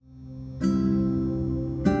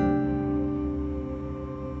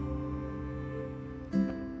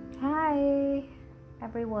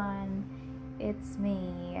everyone, it's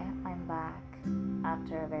me. I'm back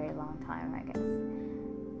after a very long time, I guess.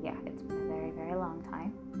 Yeah, it's been a very, very long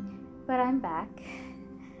time. But I'm back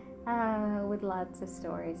with lots of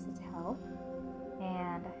stories to tell.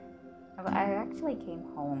 And I actually came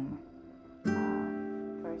home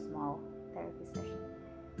for a small therapy session.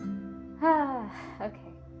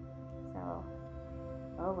 Okay. So,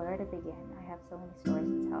 well, where to begin? I have so many stories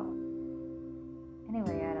to tell.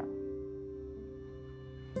 Anyway,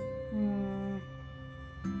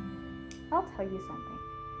 I'll tell you something.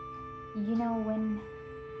 You know when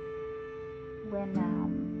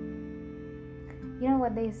you know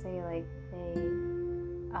what they say, like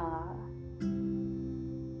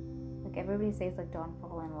everybody says, like, don't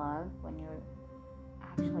fall in love when you're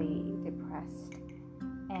actually depressed,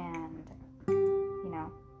 and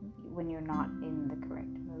when you're not in the correct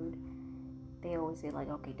mood. They always say, like,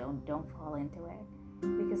 okay, don't fall into it,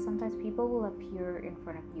 because sometimes people will appear in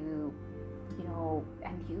front of you,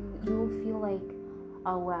 and you'll feel like,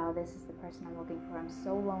 oh wow, this is the person I'm looking for. I'm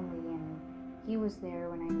so lonely, and he was there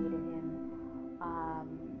when I needed him.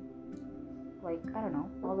 I don't know,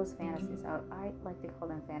 all those fantasies. I like to call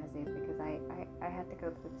them fantasies because I had to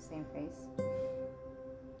go through the same phase.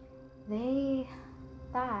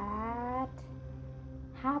 That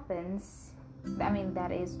happens. I mean,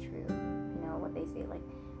 that is true. You know what they say, like,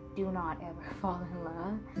 do not ever fall in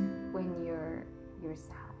love when you're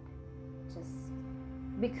sad, just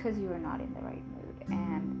because you are not in the right mood,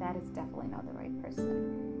 and that is definitely not the right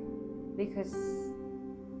person, because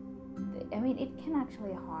I mean, it can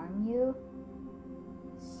actually harm you.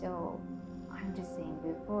 So I'm just saying,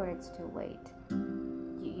 before it's too late,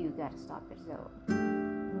 you gotta stop it. So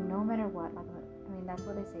no matter what, that's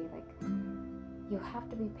what they say, like, you have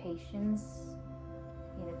to be patient,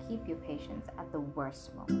 keep your patience at the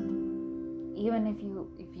worst moment. Even if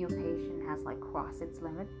your patience has, like, crossed its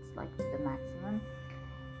limits, like, to the maximum,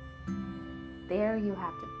 there you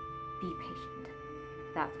have to be patient.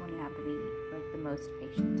 That's when you have to be, like, the most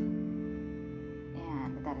patient.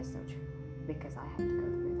 And that is so true, because I had to go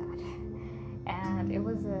through that. And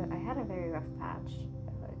I had a very rough patch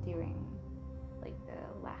during, like, the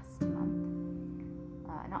last month.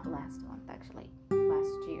 Not last month, actually.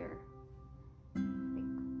 Last year.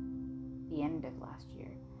 The end of last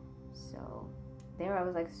year. So there I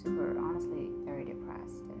was, like, super, honestly, very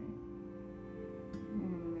depressed,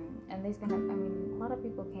 and these kind of, a lot of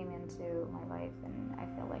people came into my life, and I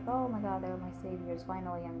felt like, oh my god, they're my saviors,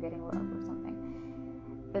 finally I'm getting love or something.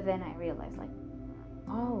 But then I realized, like,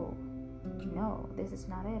 oh no, this is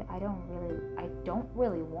not it. I don't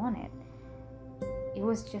really want it. It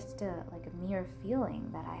was just a mere feeling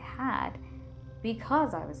that I had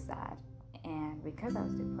because I was sad and because I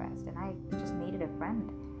was depressed, and I just needed a friend.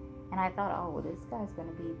 And I thought, oh, well, this guy's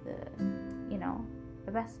gonna be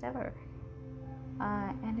the best ever.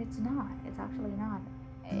 And it's not. It's actually not.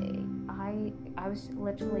 I was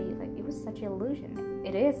literally, like, it was such an illusion.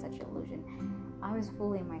 It is such an illusion. I was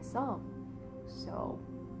fooling myself. So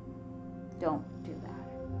don't do that.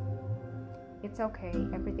 It's okay.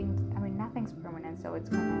 Nothing's permanent. So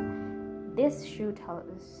this too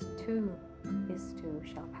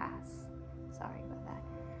shall pass. Sorry about that.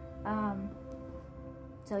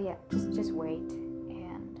 So yeah, just wait,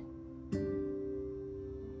 and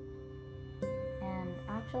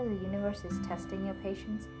actually the universe is testing your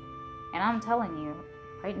patience, and I'm telling you,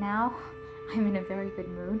 right now, I'm in a very good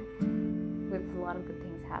mood with a lot of good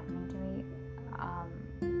things happening to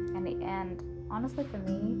me, and honestly, for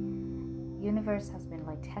me, universe has been,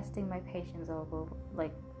 like, testing my patience all over,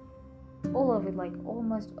 like,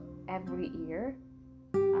 almost every year.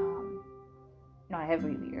 Not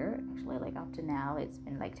every year, actually, like, up to now, it's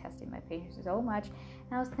been, like, testing my patience so much.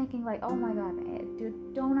 And I was thinking, like, oh my god,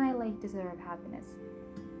 dude, don't I, like, deserve happiness?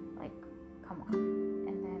 Like, come on.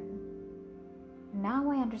 And then now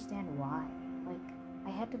I understand why. Like, I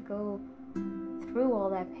had to go through all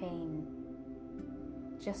that pain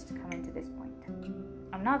just to come into this point.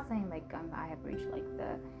 I'm not saying, like, I have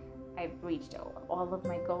reached all of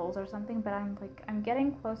my goals or something, but I'm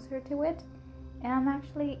getting closer to it, and I'm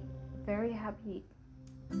actually very happy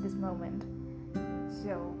at this moment.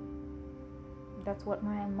 So that's what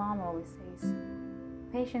my mom always says.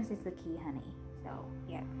 Patience is the key, honey. So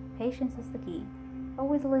yeah, patience is the key.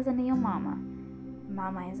 Always listen to your mama.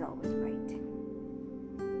 Mama is always right.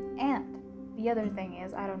 And the other thing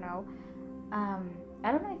is, I don't know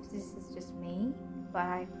if this is just me, but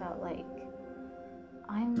I felt like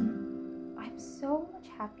I'm so much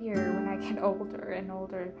happier when I get older and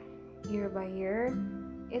older, year by year.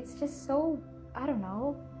 It's just so, I don't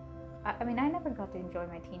know. I never got to enjoy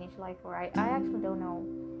my teenage life, or I actually don't know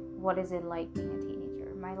what is it like being a teenager.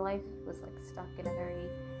 my life was like stuck in a very,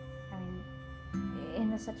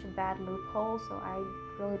 in such a bad loophole. So I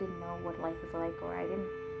really didn't know what life was like, or I didn't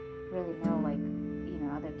really know like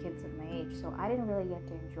other kids of my age. So I didn't really get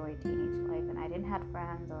to enjoy teenage life, and I didn't have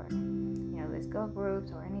friends or these girl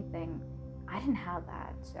groups or anything. I didn't have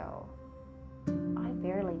that, so I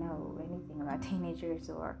barely know anything about teenagers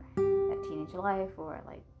or that teenage life or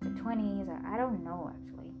like the 20s, or I don't know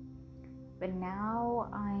actually. But now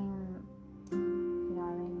I'm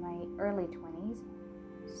in my early 20s,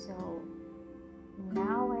 so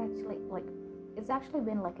now it's actually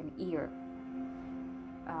been like an year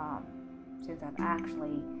since I've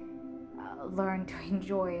actually learned to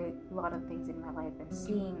enjoy a lot of things in my life and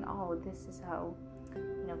seeing, this is how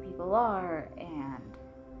people are. And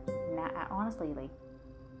now, honestly, like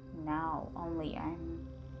now only I'm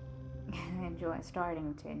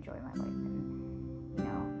starting to enjoy my life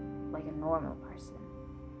and like a normal person.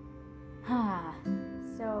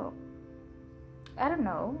 So I don't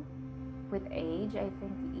know, with age, I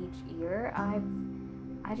think each year I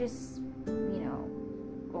just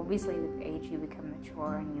obviously with age you become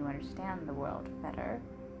mature and you understand the world better.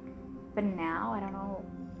 But now, I don't know,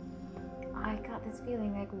 I got this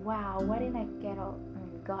feeling like, wow, why didn't I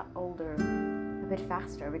got older a bit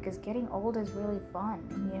faster? Because getting old is really fun.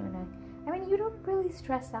 You don't really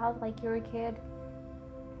stress out like you're a kid,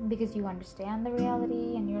 because you understand the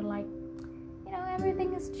reality and you're like,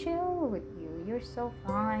 everything is chill with you. You're so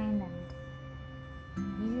fine,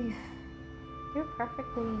 and you're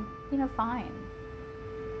perfectly, fine.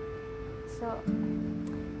 So,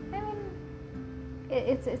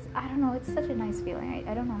 it's I don't know, it's such a nice feeling.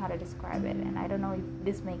 I don't know how to describe it, and I don't know if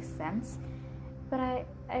this makes sense, but I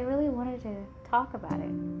really wanted to talk about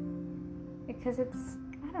it, because it's,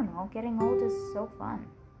 I don't know, getting old is so fun.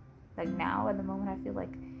 Like now, at the moment, I feel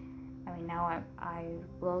like, now I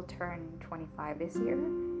will turn 25 this year,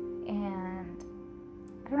 and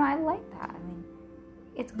I don't know, I like that.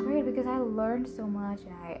 It's great because I learned so much,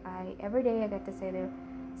 and I every day I get to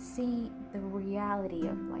see the reality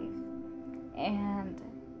of life, and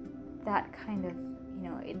that kind of,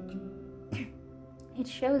 it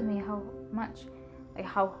shows me how much, like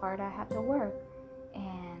how hard I have to work,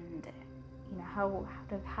 and how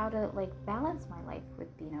to like balance my life with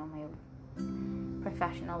my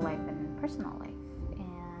professional life and personal life.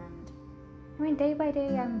 And day by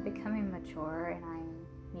day I'm becoming mature, and I'm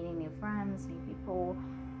meeting new friends, new people.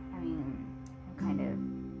 I'm kind of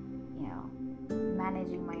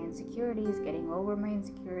managing my insecurities, getting over my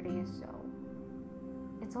insecurities. So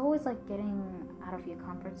it's always like getting out of your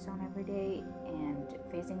comfort zone every day and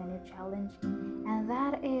facing a new challenge, and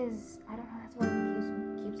that is, I don't know, that's what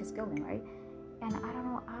keeps us going, right? And I don't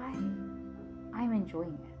know, I'm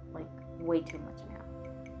enjoying it like way too much now.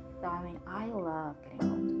 So I love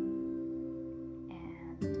getting old,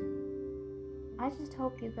 and I just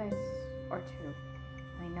hope you guys are too.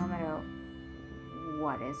 No matter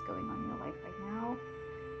what is going on in your life right now,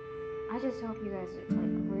 I just hope you guys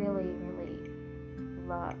like really, really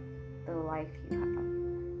love the life you have,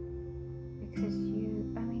 because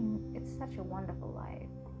it's such a wonderful life,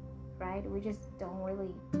 right? We just don't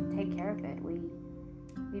really take care of it. We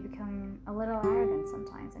become a little arrogant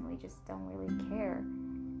sometimes, and we just don't really care,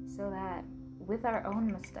 so that with our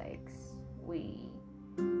own mistakes we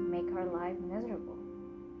make our life miserable.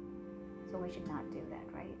 So we should not do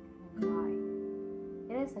that, right? Why?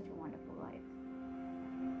 It is such a wonderful life.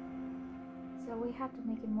 So we have to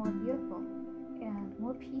make it more beautiful and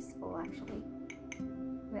more peaceful, actually.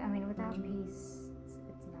 Without peace,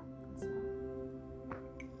 it's nothing.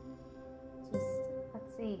 So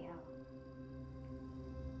let's see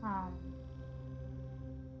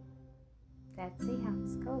how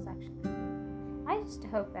this goes, actually. I just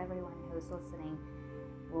hope everyone who's listening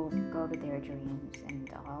will go to their dreams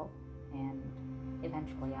and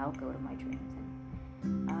eventually I'll go to my dreams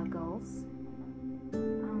and goals.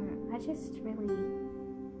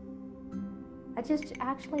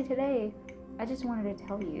 Today, I just wanted to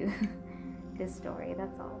tell you this story,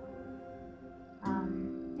 that's all.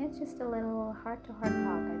 It's just a little heart-to-heart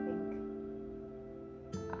talk, I think.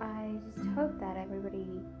 I just hope that everybody,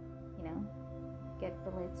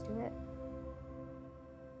 relates to it.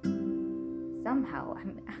 Somehow,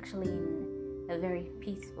 I'm actually in a very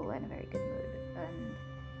peaceful and a very good mood, and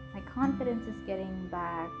my confidence is getting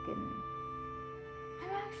back, and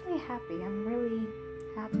I'm actually happy. I'm really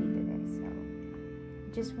happy today, so I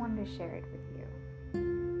just wanted to share it with you.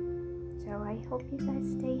 So I hope you guys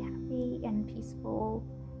stay happy and peaceful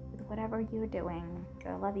with whatever you're doing. So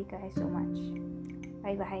I love you guys so much.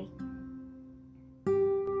 Bye bye.